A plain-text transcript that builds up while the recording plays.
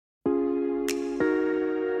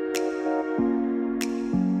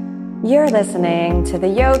You're listening to the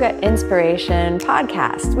Yoga Inspiration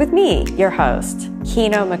Podcast with me, your host,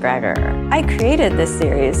 Kino McGregor. I created this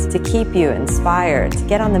series to keep you inspired to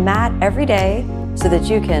get on the mat every day so that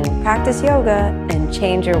you can practice yoga and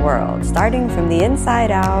change your world, starting from the inside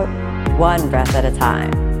out, one breath at a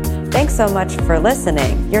time. Thanks so much for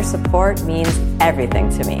listening. Your support means everything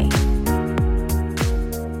to me.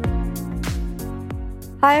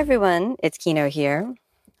 Hi, everyone. It's Kino here.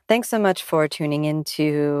 Thanks so much for tuning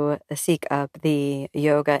into Seek Up, the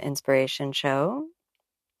Yoga Inspiration Show.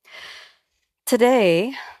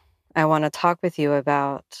 Today, I want to talk with you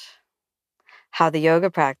about how the yoga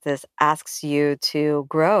practice asks you to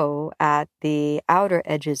grow at the outer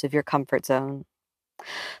edges of your comfort zone.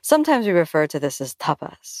 Sometimes we refer to this as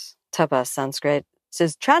tapas. Tapas, Sanskrit,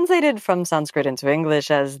 is translated from Sanskrit into English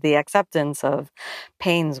as the acceptance of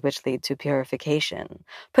pains which lead to purification,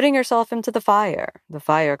 putting yourself into the fire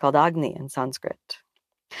called Agni in Sanskrit.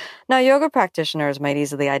 Now, yoga practitioners might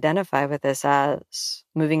easily identify with this as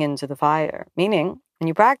moving into the fire, meaning when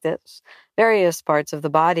you practice, various parts of the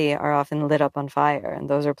body are often lit up on fire, and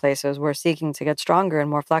those are places we're seeking to get stronger and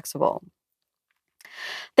more flexible.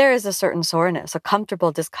 There is a certain soreness, a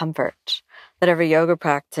comfortable discomfort that every yoga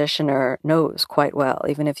practitioner knows quite well.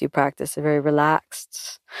 Even if you practice a very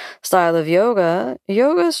relaxed style of yoga,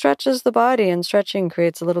 yoga stretches the body, and stretching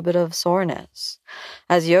creates a little bit of soreness.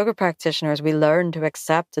 As yoga practitioners, we learn to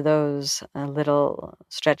accept those little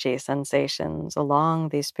stretchy sensations along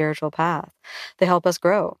the spiritual path. They help us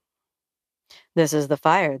grow. This is the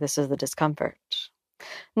fire. This is the discomfort.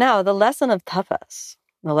 Now, the lesson of tapas,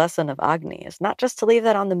 the lesson of Agni, is not just to leave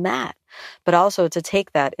that on the mat, but also to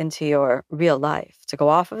take that into your real life, to go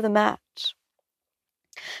off of the mat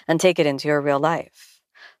and take it into your real life.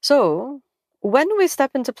 So when we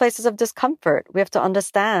step into places of discomfort, we have to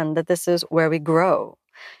understand that this is where we grow.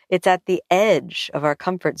 It's at the edge of our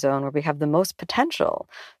comfort zone where we have the most potential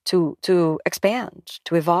to expand,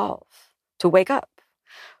 to evolve, to wake up.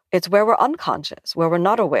 It's where we're unconscious, where we're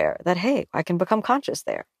not aware that, hey, I can become conscious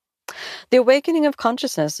there. The awakening of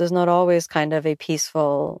consciousness is not always kind of a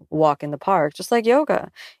peaceful walk in the park, just like yoga,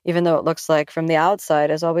 even though it looks like from the outside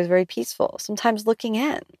is always very peaceful. Sometimes looking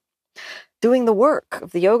in, doing the work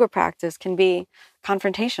of the yoga practice can be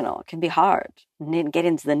confrontational, it can be hard, get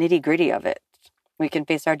into the nitty-gritty of it. We can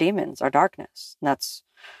face our demons, our darkness. And that's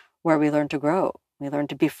where we learn to grow. We learn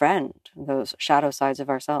to befriend those shadow sides of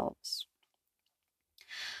ourselves.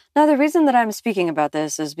 Now, the reason that I'm speaking about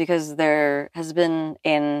this is because there has been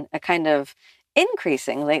a kind of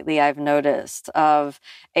increasing lately, I've noticed, of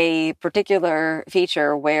a particular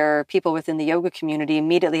feature where people within the yoga community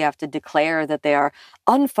immediately have to declare that they are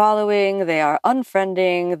unfollowing, they are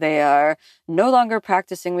unfriending, they are no longer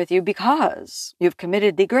practicing with you because you've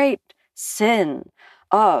committed the great sin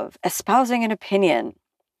of espousing an opinion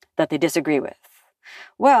that they disagree with.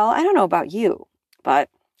 Well, I don't know about you, but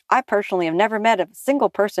I personally have never met a single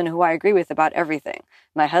person who I agree with about everything,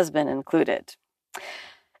 my husband included.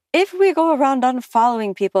 If we go around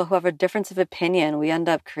unfollowing people who have a difference of opinion, we end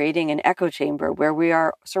up creating an echo chamber where we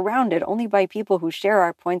are surrounded only by people who share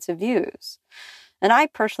our points of views. And I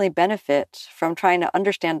personally benefit from trying to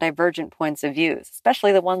understand divergent points of views,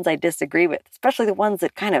 especially the ones I disagree with, especially the ones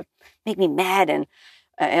that kind of make me mad and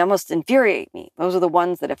almost infuriate me. Those are the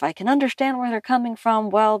ones that if I can understand where they're coming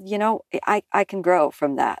from, well, I can grow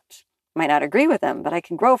from that. I might not agree with them, but I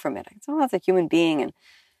can grow from it. I can say, oh, that's a human being and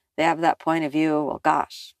they have that point of view. Well,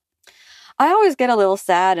 gosh. I always get a little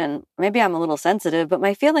sad and maybe I'm a little sensitive, but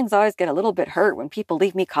my feelings always get a little bit hurt when people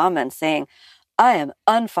leave me comments saying, I am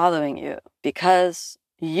unfollowing you because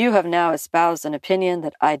you have now espoused an opinion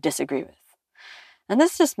that I disagree with. And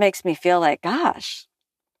this just makes me feel like, gosh,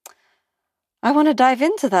 I want to dive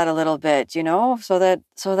into that a little bit, so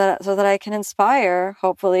that I can inspire,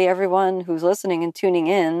 hopefully, everyone who's listening and tuning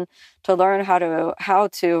in to learn how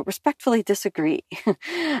to respectfully disagree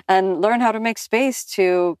and learn how to make space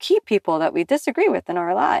to keep people that we disagree with in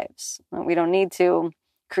our lives. We don't need to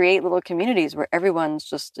create little communities where everyone's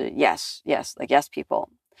just yes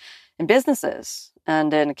people. In businesses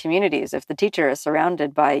and in communities, if the teacher is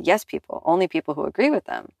surrounded by yes people, only people who agree with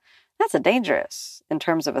them, that's dangerous in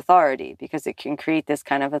terms of authority because it can create this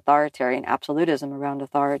kind of authoritarian absolutism around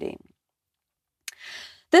authority.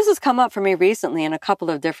 This has come up for me recently in a couple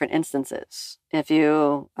of different instances. If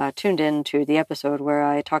you tuned in to the episode where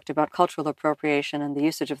I talked about cultural appropriation and the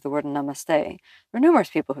usage of the word namaste, there were numerous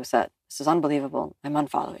people who said, this is unbelievable, I'm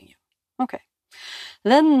unfollowing you. Okay.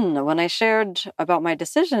 Then when I shared about my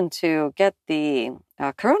decision to get the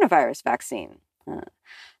coronavirus vaccine,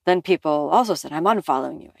 then people also said, I'm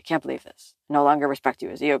unfollowing you. I can't believe this. I no longer respect you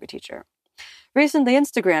as a yoga teacher. Recently,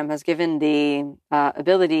 Instagram has given the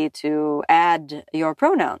ability to add your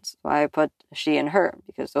pronouns. I put she and her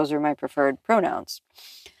because those are my preferred pronouns.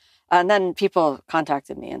 And then people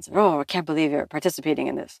contacted me and said, "Oh, I can't believe you're participating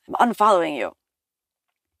in this. I'm unfollowing you."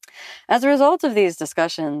 As a result of these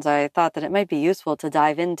discussions, I thought that it might be useful to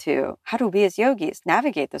dive into how do we as yogis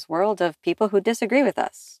navigate this world of people who disagree with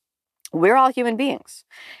us. We're all human beings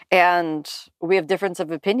and we have difference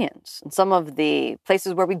of opinions. And some of the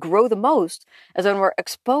places where we grow the most is when we're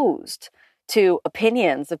exposed to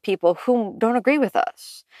opinions of people who don't agree with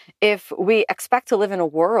us. If we expect to live in a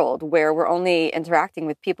world where we're only interacting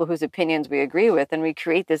with people whose opinions we agree with, then we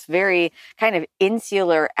create this very kind of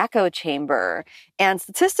insular echo chamber. And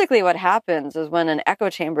statistically, what happens is when an echo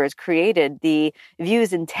chamber is created, the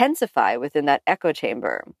views intensify within that echo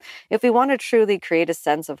chamber. If we want to truly create a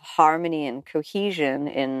sense of harmony and cohesion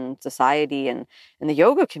in society and in the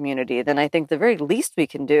yoga community, then I think the very least we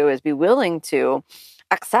can do is be willing to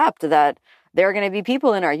accept that there are going to be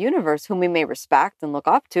people in our universe whom we may respect and look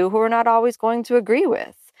up to who we're not always going to agree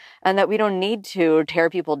with. And that we don't need to tear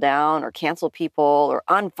people down or cancel people or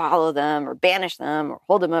unfollow them or banish them or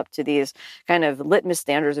hold them up to these kind of litmus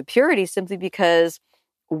standards of purity simply because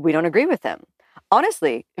we don't agree with them.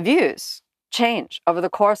 Honestly, views change over the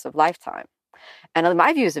course of lifetime. And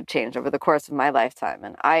my views have changed over the course of my lifetime.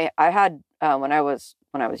 And I had, when I was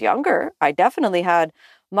younger, I definitely had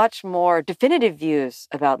much more definitive views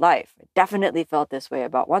about life. I definitely felt this way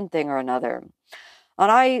about one thing or another. And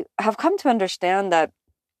I have come to understand that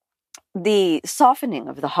the softening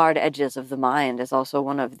of the hard edges of the mind is also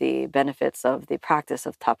one of the benefits of the practice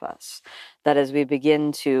of tapas. That as we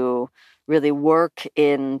begin to really work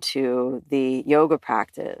into the yoga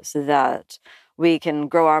practice, that we can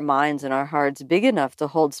grow our minds and our hearts big enough to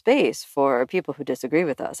hold space for people who disagree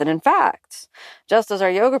with us. And in fact, just as our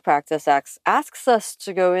yoga practice asks us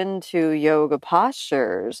to go into yoga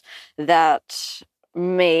postures that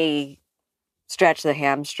may stretch the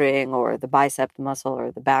hamstring or the bicep muscle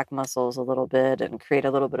or the back muscles a little bit and create a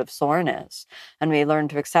little bit of soreness. And we learn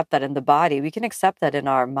to accept that in the body. We can accept that in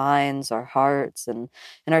our minds, our hearts, and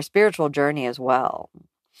in our spiritual journey as well.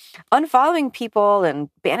 Unfollowing people and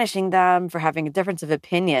banishing them for having a difference of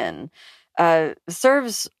opinion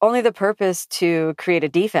serves only the purpose to create a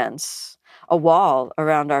defense, a wall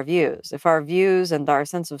around our views. If our views and our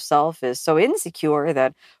sense of self is so insecure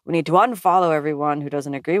that we need to unfollow everyone who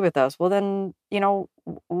doesn't agree with us, well, then,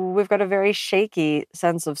 we've got a very shaky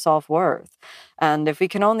sense of self-worth. And if we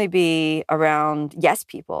can only be around yes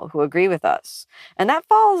people who agree with us, and that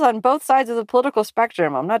falls on both sides of the political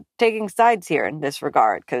spectrum. I'm not taking sides here in this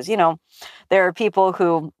regard because, there are people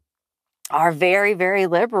who are very, very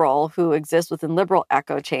liberal who exist within liberal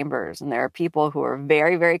echo chambers. And there are people who are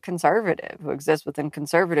very, very conservative who exist within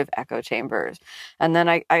conservative echo chambers. And then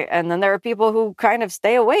and then there are people who kind of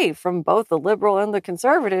stay away from both the liberal and the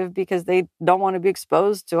conservative because they don't want to be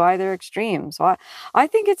exposed to either extreme. So I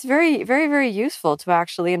think it's very, very, very useful to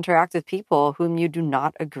actually interact with people whom you do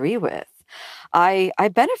not agree with. I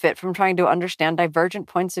benefit from trying to understand divergent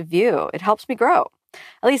points of view. It helps me grow.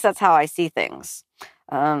 At least that's how I see things.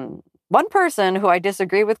 One person who I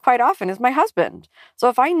disagree with quite often is my husband. So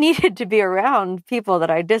if I needed to be around people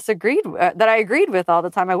that I agreed with all the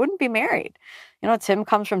time, I wouldn't be married. Tim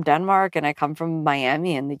comes from Denmark and I come from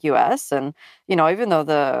Miami in the US. And, even though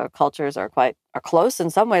the cultures are close in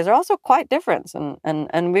some ways, they're also quite different.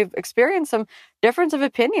 And we've experienced some difference of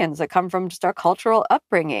opinions that come from just our cultural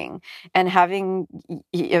upbringing and having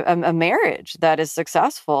a marriage that is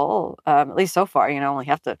successful, at least so far. Only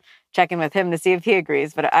have to check in with him to see if he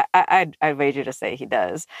agrees, but I'd wager to say he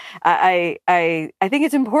does. I think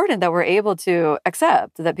it's important that we're able to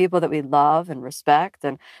accept that people that we love and respect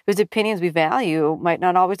and whose opinions we value might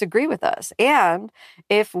not always agree with us. And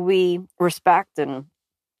if we respect and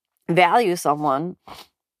value someone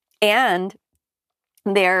and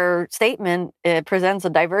their statement presents a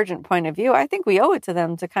divergent point of view, I think we owe it to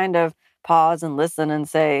them to kind of pause and listen and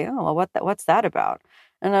say, oh, well, what's that about?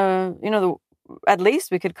 And, at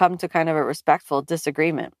least we could come to kind of a respectful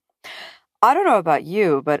disagreement. I don't know about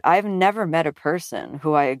you, but I've never met a person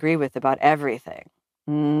who I agree with about everything.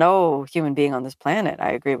 No human being on this planet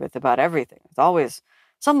I agree with about everything. It's always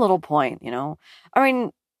some little point, I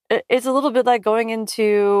mean, it's a little bit like going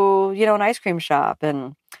into, an ice cream shop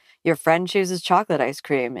and your friend chooses chocolate ice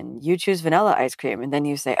cream and you choose vanilla ice cream. And then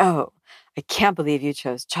you say, oh, I can't believe you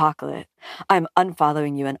chose chocolate. I'm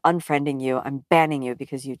unfollowing you and unfriending you. I'm banning you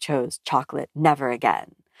because you chose chocolate. Never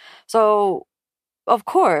again. So, of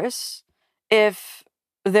course, if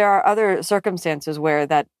there are other circumstances where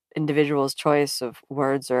that individual's choice of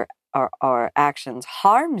words or our actions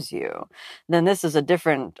harms you, then this is a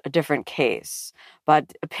different case.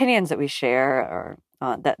 But opinions that we share are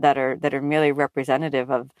that are merely representative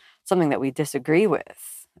of something that we disagree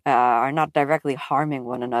with are not directly harming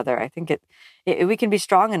one another. I think we can be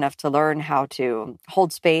strong enough to learn how to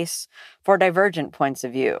hold space for divergent points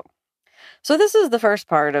of view. So this is the first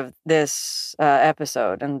part of this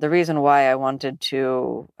episode, and the reason why I wanted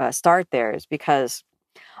to start there is because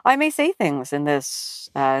I may say things in this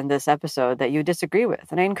episode that you disagree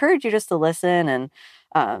with, and I encourage you just to listen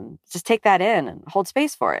and just take that in and hold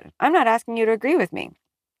space for it. I'm not asking you to agree with me.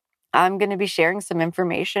 I'm going to be sharing some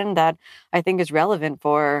information that I think is relevant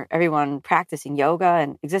for everyone practicing yoga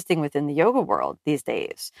and existing within the yoga world these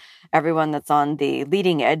days. Everyone that's on the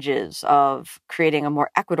leading edges of creating a more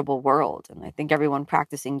equitable world. And I think everyone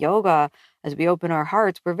practicing yoga, as we open our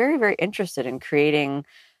hearts, we're very, very interested in creating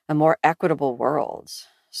a more equitable world.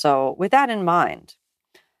 So with that in mind,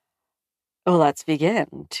 let's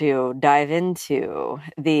begin to dive into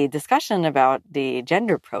the discussion about the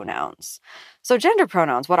gender pronouns. So gender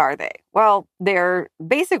pronouns, what are they? Well, they're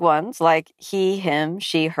basic ones like he, him,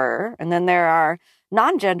 she, her, and then there are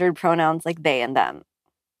non-gendered pronouns like they and them.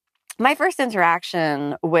 My first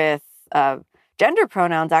interaction with gender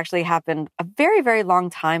pronouns actually happened a very, very long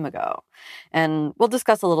time ago. And we'll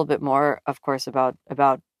discuss a little bit more, of course, about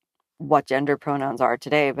what gender pronouns are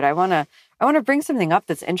today, but I want to bring something up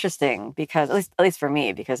that's interesting because at least for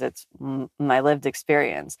me, because it's my lived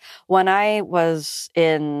experience. When I was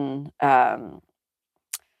in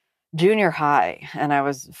junior high and I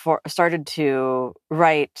was started to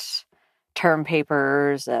write term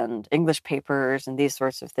papers and English papers and these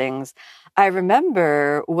sorts of things, I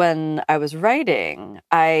remember when I was writing,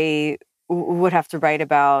 I would have to write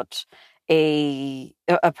about a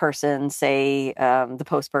person, say the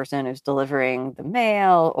post person who's delivering the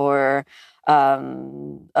mail, or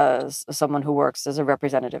someone who works as a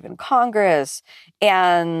representative in Congress.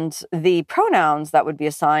 And the pronouns that would be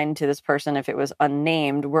assigned to this person, if it was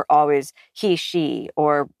unnamed, were always he, she,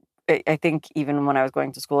 or I think even when I was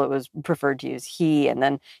going to school, it was preferred to use he, and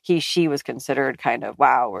then he, she was considered kind of,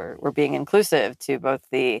 wow, we're being inclusive to both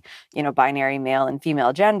the, binary male and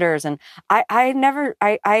female genders. And I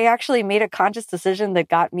actually made a conscious decision that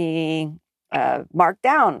got me marked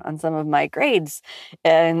down on some of my grades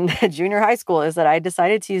in junior high school, is that I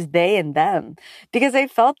decided to use they and them, because I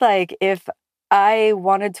felt like if I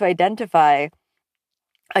wanted to identify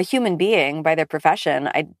a human being by their profession,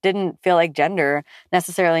 I didn't feel like gender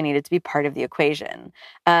necessarily needed to be part of the equation.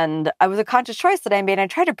 And it was a conscious choice that I made. I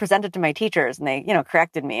tried to present it to my teachers, and they,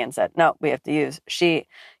 corrected me and said, no, we have to use he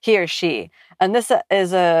or she. And this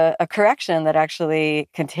is a correction that actually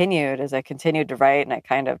continued as I continued to write, and I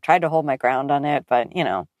kind of tried to hold my ground on it. But,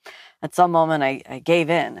 at some moment I gave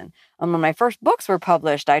in. And when my first books were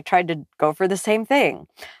published, I tried to go for the same thing.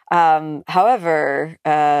 However,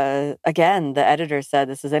 again, the editor said,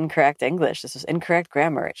 this is incorrect English. This is incorrect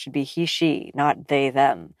grammar. It should be he, she, not they,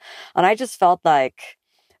 them. And I just felt like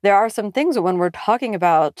there are some things when we're talking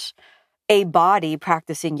about a body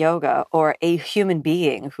practicing yoga, or a human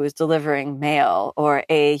being who is delivering mail, or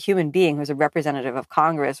a human being who's a representative of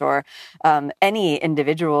Congress, or any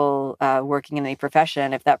individual working in a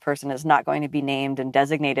profession, if that person is not going to be named and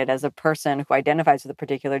designated as a person who identifies with a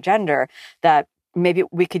particular gender, that maybe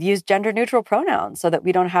we could use gender neutral pronouns so that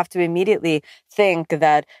we don't have to immediately think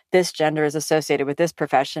that this gender is associated with this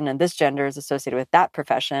profession and this gender is associated with that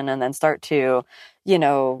profession, and then start to,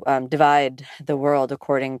 divide the world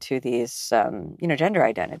according to these, gender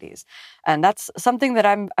identities. And that's something that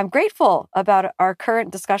I'm grateful about our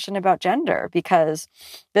current discussion about gender, because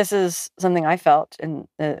this is something I felt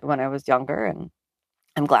when I was younger, and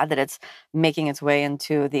I'm glad that it's making its way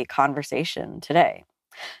into the conversation today.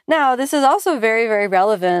 Now, this is also very, very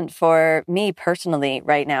relevant for me personally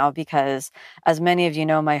right now, because as many of you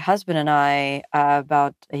know, my husband and I,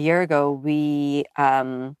 about a year ago, we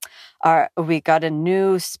got a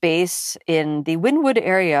new space in the Wynwood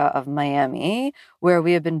area of Miami, where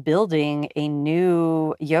we have been building a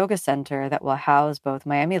new yoga center that will house both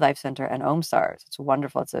Miami Life Center and OmStars. It's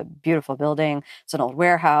wonderful. It's a beautiful building. It's an old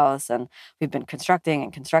warehouse, and we've been constructing.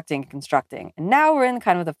 And now we're in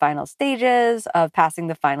kind of the final stages of passing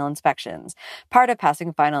the final inspections. Part of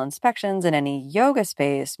passing final inspections in any yoga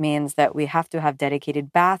space means that we have to have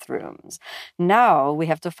dedicated bathrooms. Now we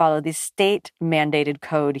have to follow the state mandated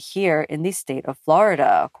code here in the state of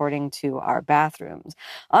Florida, according to our bathrooms.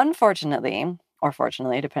 Unfortunately, or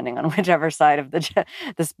fortunately, depending on whichever side of this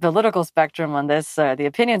political spectrum on this, the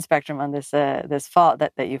opinion spectrum on this fall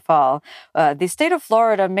that you fall, the state of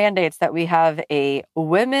Florida mandates that we have a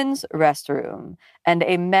women's restroom and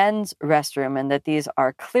a men's restroom, and that these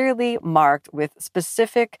are clearly marked with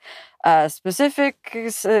specific,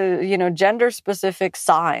 gender-specific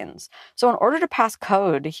signs. So in order to pass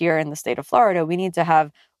code here in the state of Florida, we need to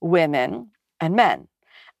have women and men.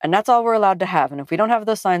 And that's all we're allowed to have. And if we don't have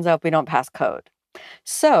those signs up, we don't pass code.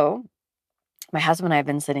 So my husband and I have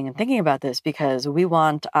been sitting and thinking about this because we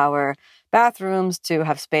want our bathrooms to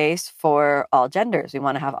have space for all genders. We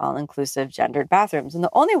want to have all-inclusive gendered bathrooms. And the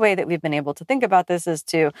only way that we've been able to think about this is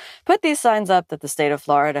to put these signs up that the state of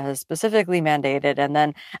Florida has specifically mandated and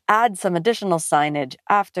then add some additional signage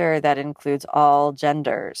after that includes all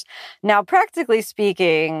genders. Now, practically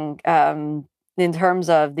speaking, in terms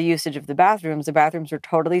of the usage of the bathrooms are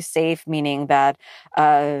totally safe, meaning that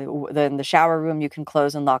in the shower room, you can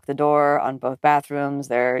close and lock the door on both bathrooms.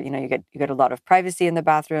 You get a lot of privacy in the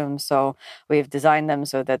bathrooms. So we've designed them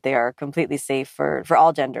so that they are completely safe for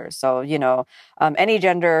all genders. So, any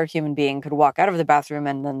gender human being could walk out of the bathroom,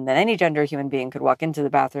 and then any gender human being could walk into the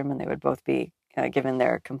bathroom, and they would both be given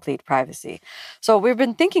their complete privacy. So we've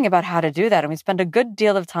been thinking about how to do that, and we spent a good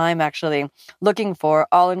deal of time actually looking for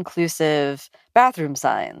all-inclusive bathroom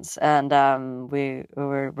signs, and we're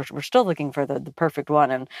still looking for the perfect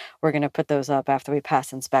one, and we're going to put those up after we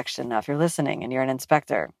pass inspection. Now, if you're listening and you're an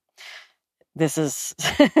inspector, this is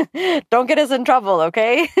don't get us in trouble,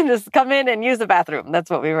 okay? Just come in and use the bathroom. That's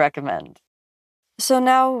what we recommend. So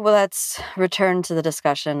now let's return to the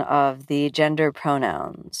discussion of the gender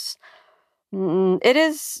pronouns. It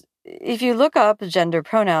is, if you look up gender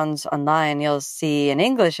pronouns online, you'll see in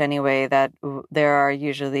English anyway that there are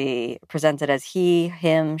usually presented as he,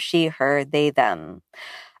 him, she, her, they, them.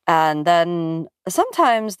 And then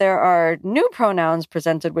sometimes there are new pronouns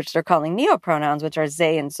presented, which they're calling neopronouns, which are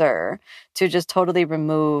they and zer, to just totally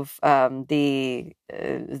remove the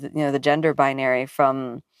gender binary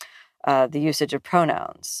from the usage of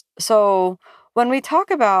pronouns. So when we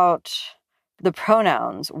talk about the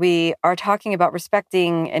pronouns, we are talking about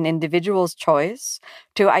respecting an individual's choice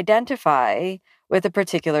to identify with a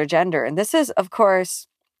particular gender. And this is, of course,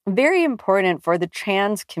 very important for the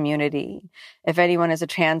trans community. If anyone is a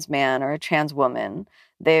trans man or a trans woman,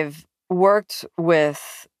 they've worked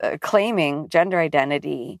with claiming gender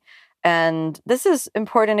identity. And this is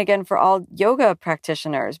important, again, for all yoga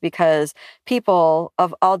practitioners, because people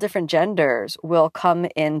of all different genders will come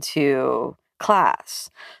into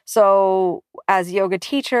class. So as yoga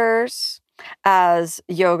teachers, as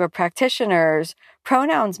yoga practitioners,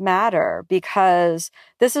 pronouns matter because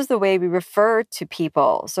this is the way we refer to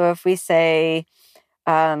people. So if we say,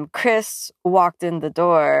 Chris walked in the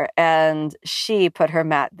door and she put her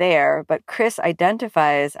mat there, but Chris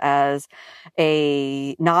identifies as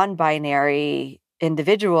a non-binary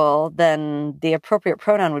individual, then the appropriate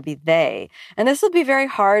pronoun would be they. And this will be very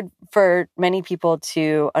hard for many people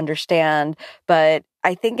to understand, but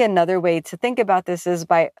I think another way to think about this is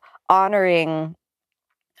by honoring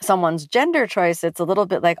someone's gender choice. It's a little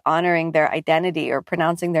bit like honoring their identity or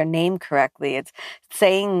pronouncing their name correctly. It's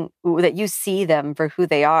saying that you see them for who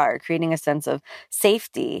they are, creating a sense of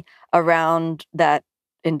safety around that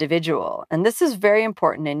individual. And this is very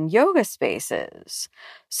important in yoga spaces.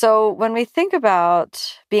 So when we think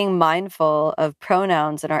about being mindful of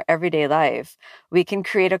pronouns in our everyday life, we can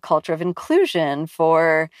create a culture of inclusion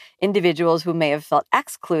for individuals who may have felt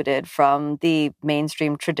excluded from the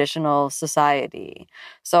mainstream traditional society.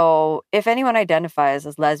 So if anyone identifies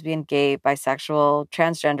as lesbian, gay, bisexual,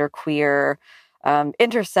 transgender, queer,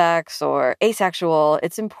 intersex, or asexual,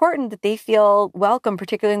 it's important that they feel welcome,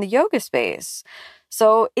 particularly in the yoga space.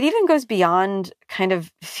 So it even goes beyond kind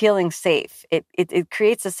of feeling safe. It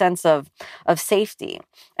creates a sense of safety.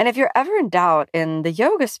 And if you're ever in doubt in the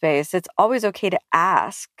yoga space, it's always okay to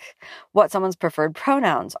ask what someone's preferred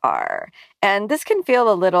pronouns are. And this can feel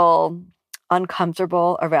a little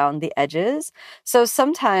uncomfortable around the edges. So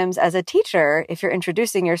sometimes as a teacher, if you're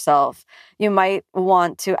introducing yourself, you might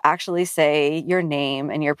want to actually say your name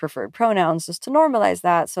and your preferred pronouns just to normalize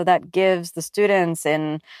that. So that gives the students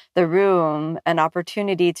in the room an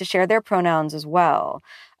opportunity to share their pronouns as well.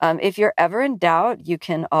 If you're ever in doubt, you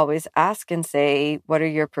can always ask and say, what are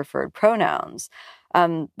your preferred pronouns?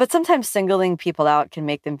 But sometimes singling people out can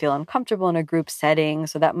make them feel uncomfortable in a group setting.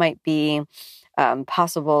 So that might be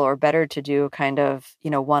possible or better to do kind of,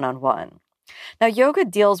 one-on-one. Now, yoga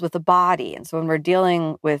deals with the body. And so when we're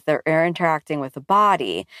dealing with or interacting with the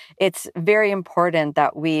body, it's very important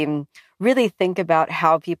that we really think about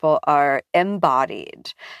how people are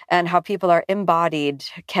embodied, and how people are embodied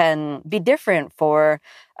can be different for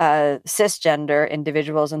cisgender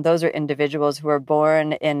individuals. And those are individuals who are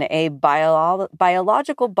born in a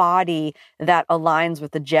biological body that aligns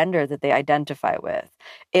with the gender that they identify with.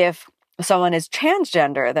 If someone is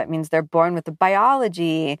transgender, that means they're born with a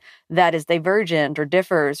biology that is divergent or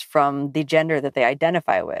differs from the gender that they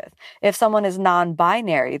identify with. If someone is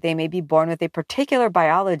non-binary, they may be born with a particular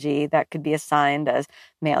biology that could be assigned as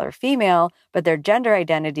male or female, but their gender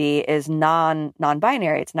identity is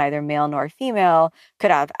non-binary. It's neither male nor female,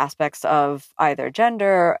 could have aspects of either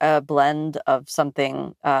gender, a blend of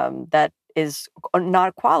something that is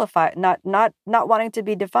not qualified, not wanting to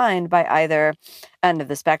be defined by either end of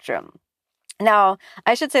the spectrum. Now,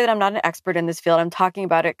 I should say that I'm not an expert in this field. I'm talking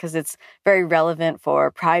about it because it's very relevant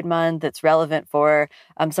for Pride Month. It's relevant for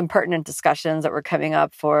some pertinent discussions that were coming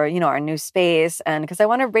up for, our new space, and because I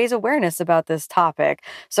want to raise awareness about this topic.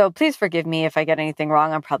 So please forgive me if I get anything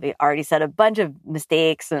wrong. I'm probably already said a bunch of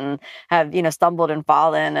mistakes and have, stumbled and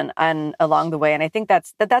fallen and along the way. And I think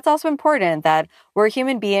that's also important, that we're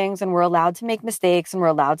human beings and we're allowed to make mistakes and we're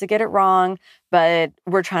allowed to get it wrong, but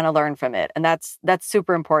we're trying to learn from it. And that's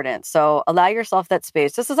super important. So allow yourself that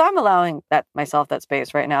space, just as I'm allowing myself that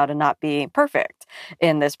space right now to not be perfect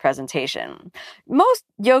in this presentation. Most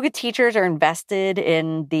yoga teachers are invested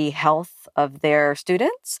in the health of their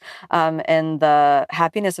students, and the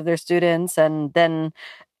happiness of their students. And then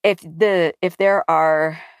if there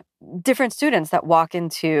are different students that walk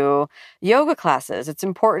into yoga classes, it's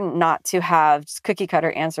important not to have just cookie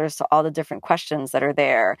cutter answers to all the different questions that are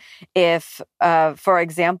there. If, for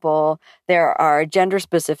example, there are gender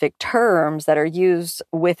specific terms that are used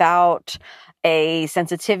without a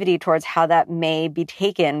sensitivity towards how that may be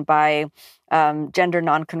taken by gender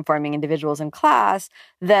non-conforming individuals in class,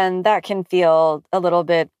 then that can feel a little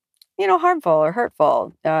bit harmful or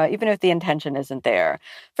hurtful, even if the intention isn't there.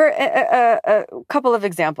 For a couple of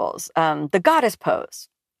examples, the goddess pose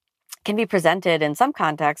can be presented in some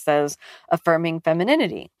contexts as affirming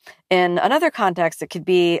femininity. In another context, it could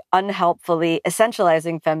be unhelpfully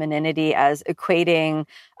essentializing femininity as equating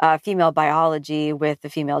female biology with the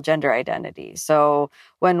female gender identity. So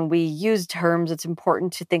when we use terms, it's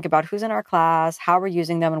important to think about who's in our class, how we're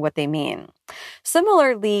using them, and what they mean.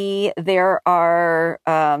 Similarly, there are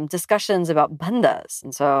discussions about bandhas.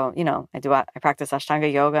 And so, I practice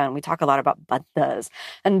Ashtanga yoga, and we talk a lot about bandhas.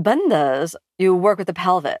 And bandhas, you work with the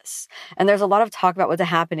pelvis. And there's a lot of talk about what's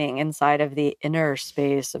happening inside of the inner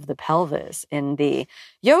space of the pelvis in the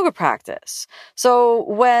yoga practice. So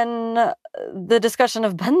when the discussion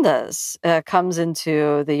of bandhas comes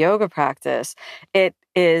into the yoga practice, it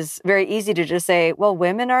is very easy to just say, well,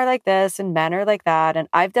 women are like this and men are like that. And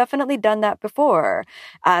I've definitely done that before.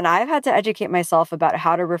 And I've had to educate myself about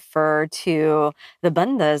how to refer to the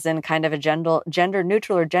bandhas in kind of a gender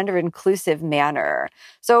neutral or gender inclusive manner.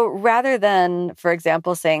 So rather than, for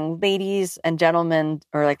example, saying ladies and gentlemen,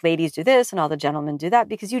 or like ladies do this and all the gentlemen do that,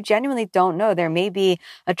 because you genuinely don't know. There may be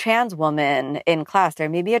a trans woman in class. There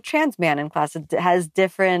may be a trans man in class. It has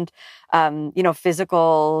different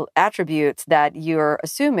physical attributes that you're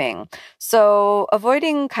assuming. So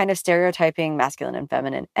avoiding kind of stereotyping masculine and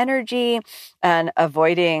feminine energy, and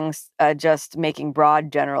avoiding just making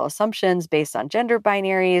broad general assumptions based on gender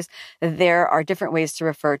binaries, there are different ways to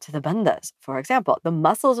refer to the bandhas. For example, the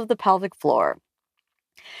muscles of the pelvic floor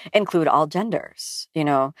include all genders.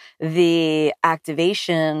 The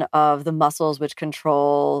activation of the muscles which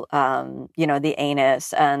control, the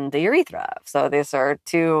anus and the urethra. So these are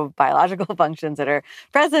two biological functions that are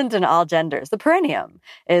present in all genders. The perineum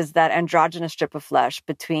is that androgynous strip of flesh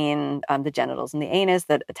between the genitals and the anus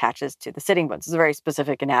that attaches to the sitting bones. It's a very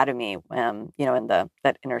specific anatomy, in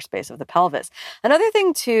that inner space of the pelvis. Another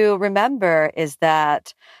thing to remember is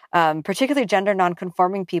that particularly gender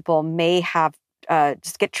nonconforming people may have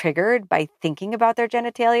just get triggered by thinking about their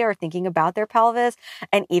genitalia or thinking about their pelvis.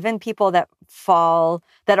 And even people that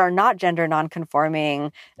are not gender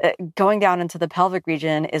nonconforming, going down into the pelvic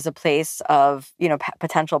region is a place of,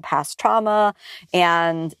 potential past trauma,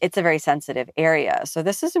 and it's a very sensitive area. So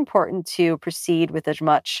this is important to proceed with as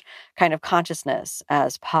much kind of consciousness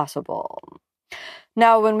as possible.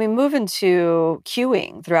 Now, when we move into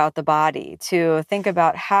cueing throughout the body, to think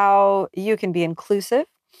about how you can be inclusive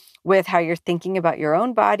with how you're thinking about your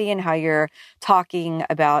own body and how you're talking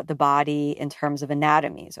about the body in terms of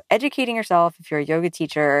anatomy. So educating yourself, if you're a yoga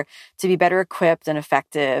teacher, to be better equipped and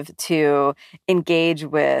effective to engage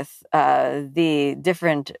with the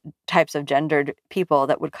different types of gendered people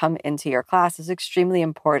that would come into your class is extremely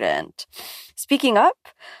important. Speaking up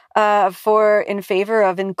in favor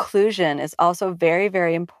of inclusion is also very,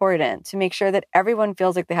 very important to make sure that everyone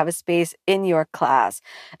feels like they have a space in your class,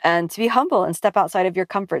 and to be humble and step outside of your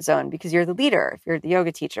comfort zone because you're the leader, if you're the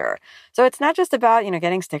yoga teacher. So it's not just about,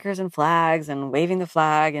 getting stickers and flags and waving the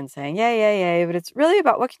flag and saying, yay, yay, yay, but it's really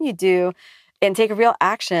about what can you do and take real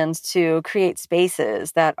actions to create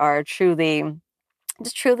spaces that are truly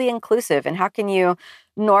inclusive. And how can you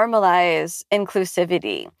normalize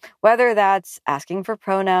inclusivity, whether that's asking for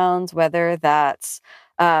pronouns, whether that's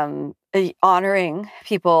honoring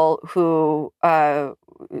people who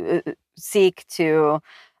seek to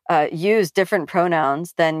use different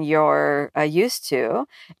pronouns than you're used to.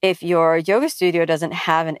 If your yoga studio doesn't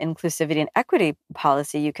have an inclusivity and equity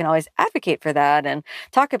policy, you can always advocate for that and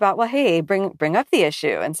talk about, well, hey, bring up the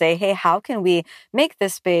issue and say, hey, how can we make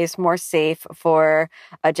this space more safe for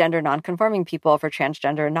gender nonconforming people, for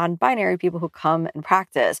transgender and non-binary people who come and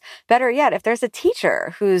practice? Better yet, if there's a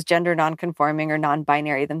teacher who's gender nonconforming or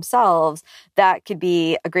non-binary themselves, that could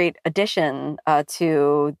be a great addition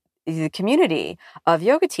to the community of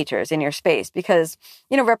yoga teachers in your space, because,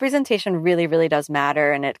 representation really, really does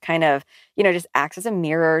matter. And it kind of, just acts as a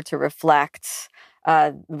mirror to reflect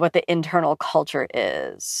what the internal culture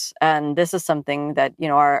is. And this is something that,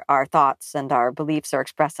 our thoughts and our beliefs are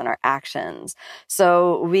expressed in our actions.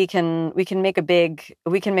 So we can make a big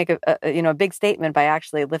statement by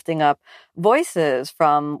actually lifting up voices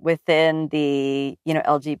from within the,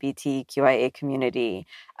 LGBTQIA community,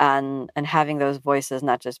 and having those voices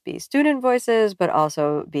not just be student voices, but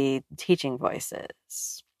also be teaching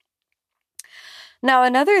voices. Now,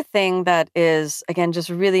 another thing that is, again, just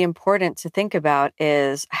really important to think about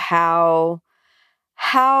is how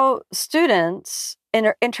students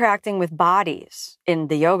are interacting with bodies in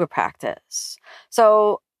the yoga practice.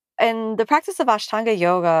 So in the practice of Ashtanga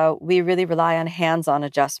yoga, we really rely on hands-on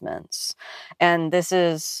adjustments. And this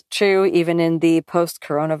is true even in the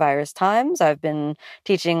post-coronavirus times. I've been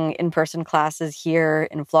teaching in-person classes here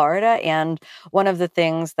in Florida. And one of the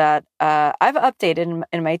things that I've updated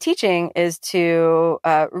in my teaching is to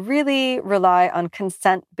really rely on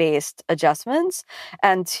consent-based adjustments,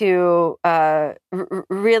 and to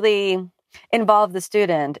really involve the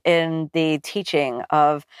student in the teaching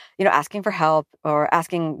of, asking for help, or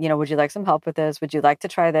asking, would you like some help with this? Would you like to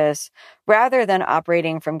try this? Rather than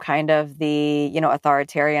operating from kind of the,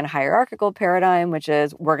 authoritarian hierarchical paradigm, which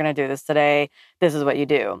is, we're going to do this today. This is what you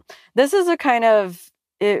do. This is a kind of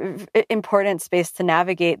important space to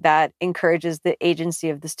navigate that encourages the agency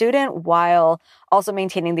of the student while also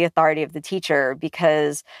maintaining the authority of the teacher,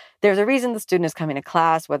 because there's a reason the student is coming to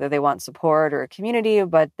class, whether they want support or a community,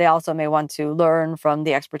 but they also may want to learn from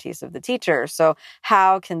the expertise of the teacher. So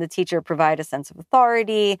how can the teacher provide a sense of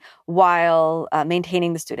authority while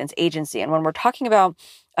maintaining the student's agency? And when we're talking about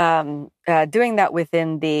doing that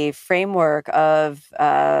within the framework of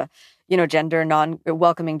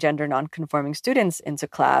welcoming gender non-conforming students into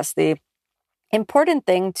class, the important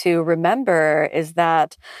thing to remember is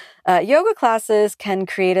that yoga classes can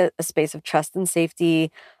create a space of trust and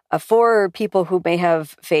safety for people who may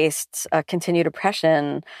have faced continued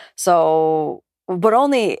oppression. But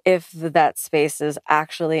only if that space is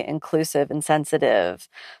actually inclusive and sensitive.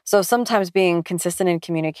 So sometimes being consistent in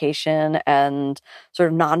communication and sort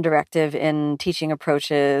of non-directive in teaching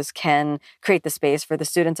approaches can create the space for the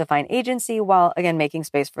student to find agency, while, again, making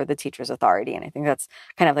space for the teacher's authority. And I think that's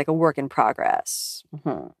kind of like a work in progress.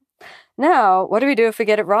 Mm-hmm. Now, what do we do if we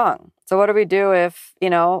get it wrong? So what do we do if,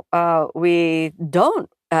 we don't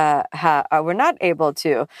we're not able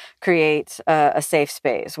to create a safe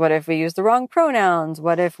space? What if we use the wrong pronouns?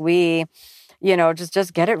 What if we,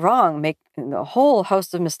 just get it wrong, make a whole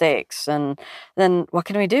host of mistakes? And then what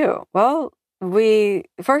can we do? Well, we,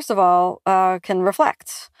 first of all, can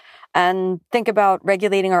reflect and think about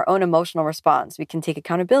regulating our own emotional response. We can take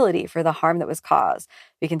accountability for the harm that was caused.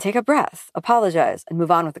 We can take a breath, apologize, and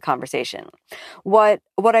move on with the conversation. What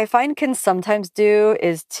I find can sometimes do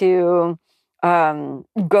is to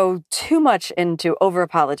go too much into over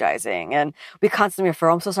apologizing, and we constantly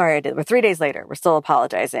refer, I'm so sorry I did. We're 3 days later, we're still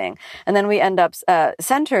apologizing. And then we end up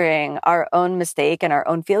centering our own mistake and our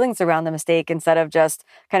own feelings around the mistake, instead of just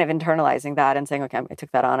kind of internalizing that and saying, okay, I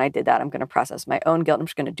took that on, I did that, I'm going to process my own guilt, I'm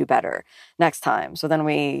just going to do better next time. So then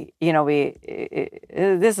this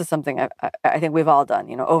is something I think we've all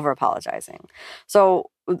done, over apologizing.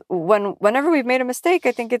 So whenever we've made a mistake,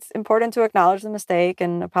 I think it's important to acknowledge the mistake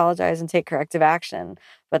and apologize and take corrective action.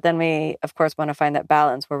 But then we, of course, want to find that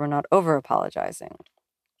balance where we're not over apologizing.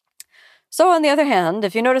 So on the other hand,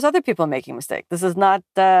 if you notice other people making mistakes, this is not,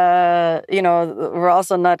 we're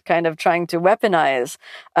also not kind of trying to weaponize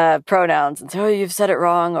pronouns and say, oh, you've said it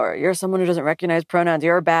wrong, or you're someone who doesn't recognize pronouns,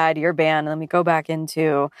 you're bad, you're banned. And then we go back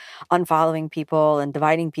into unfollowing people and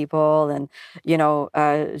dividing people and,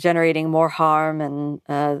 generating more harm and,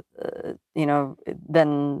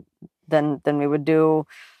 than we would do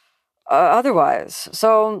otherwise.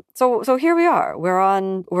 So here we are.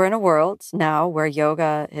 We're in a world now where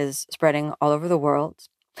yoga is spreading all over the world.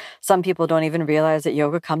 Some people don't even realize that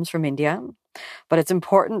yoga comes from India, but it's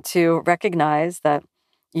important to recognize that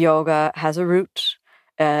yoga has a root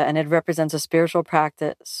and it represents a spiritual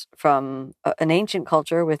practice from an ancient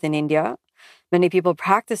culture within India. Many people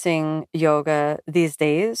practicing yoga these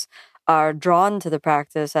days are drawn to the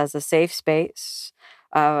practice as a safe space,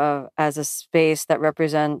 as a space that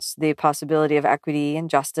represents the possibility of equity and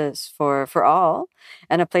justice for all,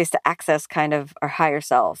 and a place to access kind of our higher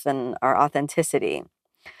self and our authenticity.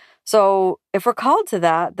 So if we're called to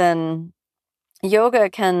that, then yoga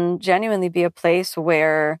can genuinely be a place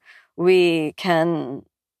where we can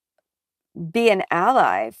be an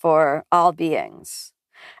ally for all beings.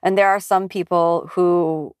 And there are some people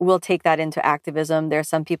who will take that into activism. There are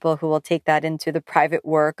some people who will take that into the private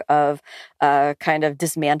work of kind of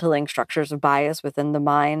dismantling structures of bias within the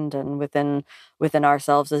mind and within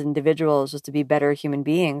ourselves as individuals, just to be better human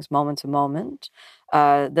beings moment to moment.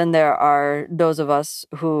 Then there are those of us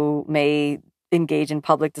who may engage in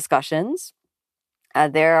public discussions.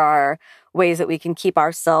 There are ways that we can keep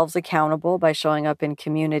ourselves accountable by showing up in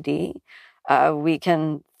community. We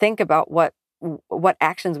can think about what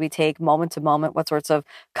actions we take moment to moment, what sorts of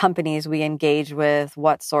companies we engage with,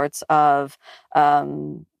 what sorts of,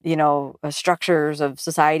 structures of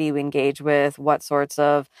society we engage with, what sorts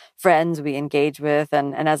of friends we engage with.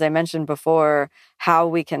 And as I mentioned before, how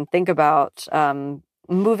we can think about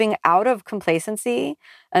moving out of complacency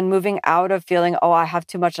and moving out of feeling, oh, I have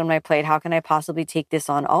too much on my plate. How can I possibly take this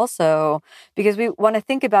on also? Because we want to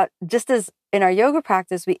think about, just as in our yoga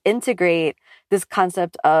practice, we integrate this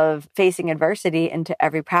concept of facing adversity into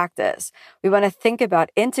every practice. We want to think about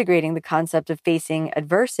integrating the concept of facing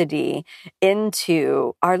adversity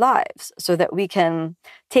into our lives so that we can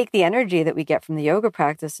take the energy that we get from the yoga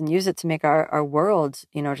practice and use it to make our world,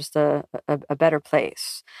 just a better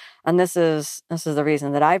place. And this is the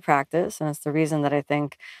reason that I practice, and it's the reason that I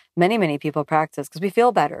think many, many people practice, because we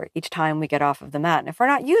feel better each time we get off of the mat. And if we're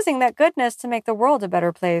not using that goodness to make the world a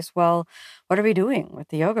better place, well, what are we doing with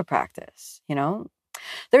the yoga practice?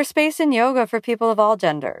 There's space in yoga for people of all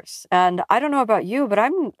genders. And I don't know about you, but I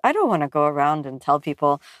don't want to go around and tell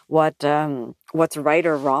people what's right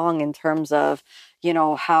or wrong in terms of,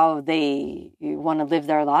 how they want to live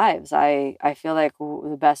their lives. I feel like one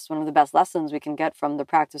of the best lessons we can get from the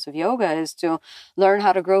practice of yoga is to learn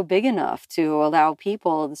how to grow big enough to allow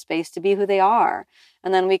people the space to be who they are.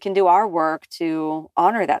 And then we can do our work to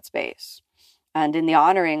honor that space. And in the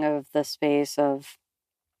honoring of the space of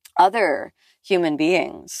other human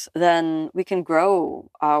beings, then we can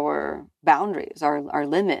grow our boundaries, our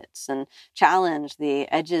limits, and challenge the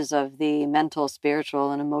edges of the mental,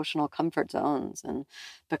 spiritual, and emotional comfort zones and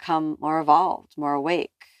become more evolved, more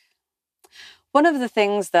awake. One of the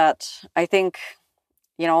things that I think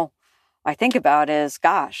about is,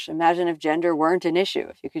 gosh, imagine if gender weren't an issue.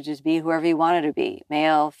 If you could just be whoever you wanted to be,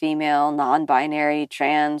 male, female, non-binary,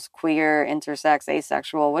 trans, queer, intersex,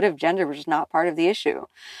 asexual. What if gender was just not part of the issue?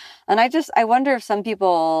 And I wonder if some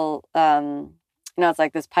people, it's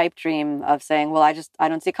like this pipe dream of saying, well, I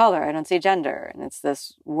don't see color, I don't see gender. And it's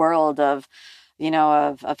this world of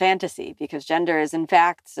a fantasy, because gender is in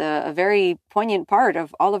fact a very poignant part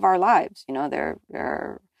of all of our lives. There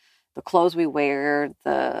are the clothes we wear,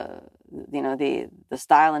 the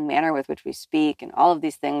style and manner with which we speak, and all of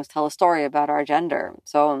these things tell a story about our gender.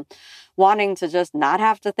 So wanting to just not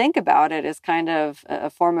have to think about it is kind of a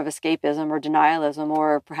form of escapism or denialism,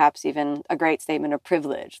 or perhaps even a great statement of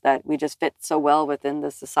privilege, that we just fit so well within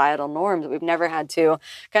the societal norms that we've never had to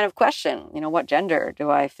kind of question, what gender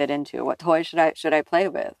do I fit into? What toy should I play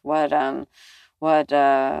with? What's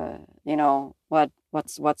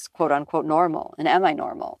quote unquote normal? And am I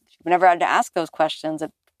normal? If you've never had to ask those questions,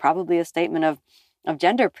 it's probably a statement of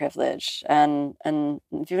gender privilege. And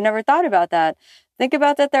if you've never thought about that, think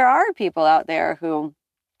about that there are people out there who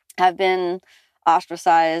have been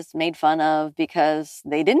ostracized, made fun of because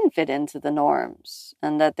they didn't fit into the norms,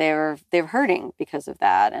 and that they're hurting because of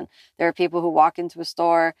that. And there are people who walk into a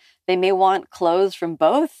store, they may want clothes from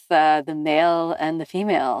both the male and the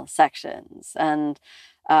female sections, and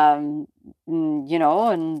and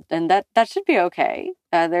that should be okay.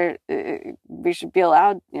 We should be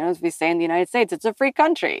allowed, as we say in the United States, it's a free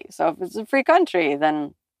country. So if it's a free country,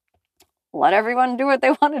 then let everyone do what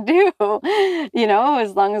they want to do,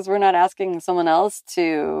 as long as we're not asking someone else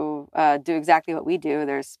to do exactly what we do.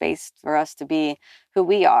 There's space for us to be who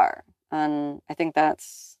we are. And I think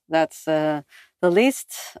that's the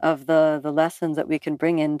least of the lessons that we can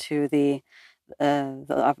bring into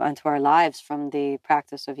into our lives from the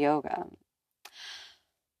practice of yoga.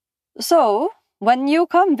 So when you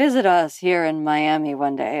come visit us here in Miami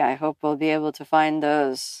one day, I hope we'll be able to find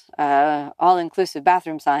those all-inclusive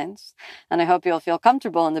bathroom signs. And I hope you'll feel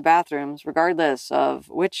comfortable in the bathrooms, regardless of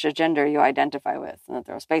which gender you identify with, and that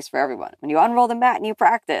there's space for everyone. When you unroll the mat and you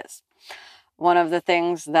practice, one of the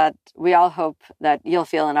things that we all hope that you'll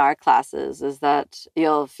feel in our classes is that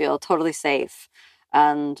you'll feel totally safe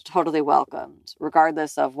and totally welcomed,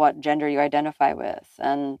 regardless of what gender you identify with,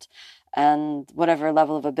 and whatever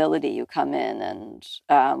level of ability you come in, and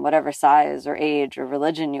whatever size or age or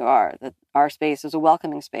religion you are, that our space is a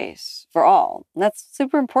welcoming space for all. And that's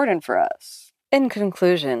super important for us. In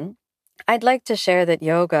conclusion, I'd like to share that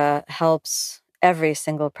yoga helps every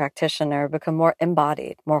single practitioner become more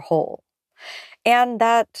embodied, more whole. And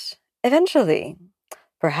that eventually,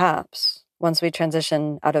 perhaps, once we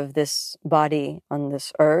transition out of this body on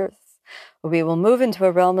this earth, we will move into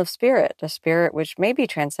a realm of spirit, a spirit which may be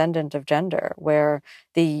transcendent of gender, where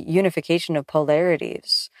the unification of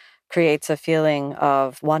polarities creates a feeling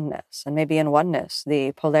of oneness. And maybe in oneness,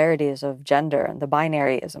 the polarities of gender and the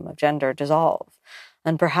binaryism of gender dissolve.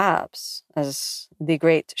 And perhaps, as the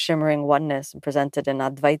great shimmering oneness presented in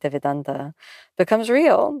Advaita Vedanta becomes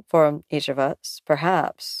real for each of us,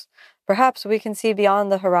 perhaps we can see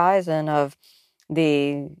beyond the horizon of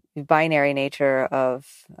the binary nature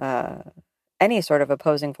of any sort of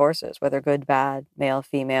opposing forces, whether good, bad, male,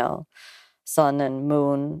 female, sun and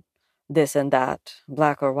moon, this and that,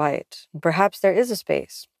 black or white. Perhaps there is a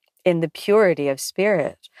space in the purity of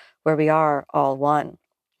spirit where we are all one.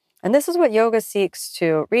 And this is what yoga seeks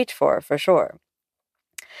to reach for sure.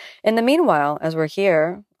 In the meanwhile, as we're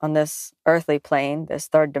here on this earthly plane, this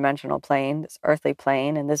third dimensional plane, this earthly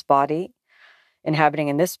plane in this body, inhabiting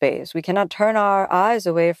in this space, we cannot turn our eyes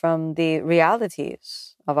away from the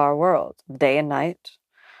realities of our world, day and night,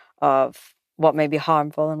 of what may be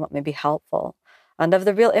harmful and what may be helpful, and of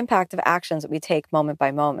the real impact of actions that we take moment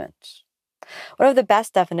by moment. One of the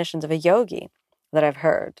best definitions of a yogi that I've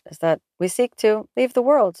heard is that we seek to leave the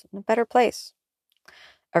world in a better place.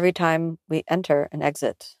 Every time we enter and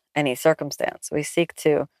exit any circumstance, we seek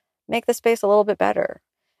to make the space a little bit better.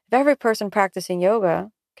 If every person practicing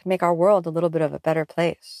yoga can make our world a little bit of a better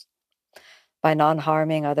place by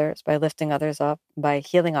non-harming others, by lifting others up, by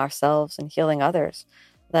healing ourselves and healing others,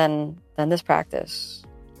 then this practice,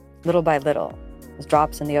 little by little, as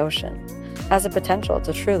drops in the ocean, has the potential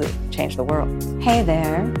to truly change the world. Hey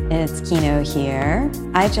there, it's Kino here.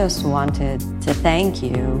 I just wanted to thank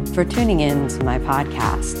you for tuning in to my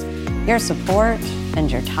podcast. Your support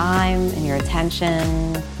and your time and your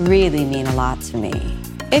attention really mean a lot to me.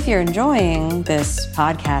 If you're enjoying this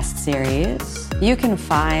podcast series, you can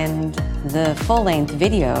find the full-length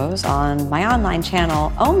videos on my online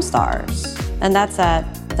channel, OmStars, and that's at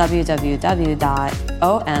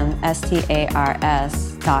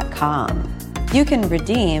www.omstars.com. You can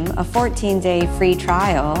redeem a 14-day free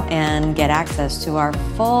trial and get access to our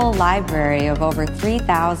full library of over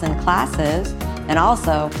 3,000 classes, and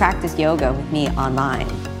also practice yoga with me online.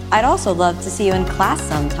 I'd also love to see you in class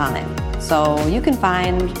sometime. So you can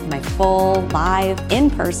find my full live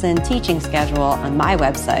in-person teaching schedule on my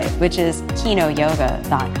website, which is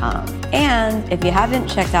kinoyoga.com. And if you haven't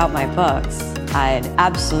checked out my books, I'd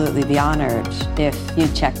absolutely be honored if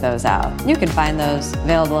you'd check those out. You can find those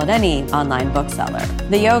available at any online bookseller.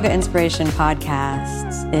 The Yoga Inspiration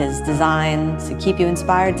Podcast is designed to keep you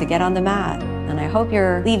inspired to get on the mat. And I hope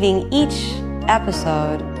you're leaving each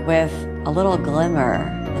episode with a little glimmer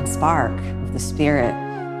and spark of the spirit,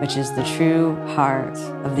 which is the true heart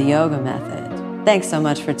of the yoga method. Thanks so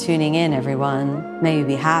much for tuning in, everyone. May you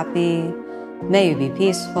be happy. May you be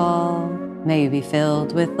peaceful. May you be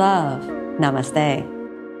filled with love. Namaste.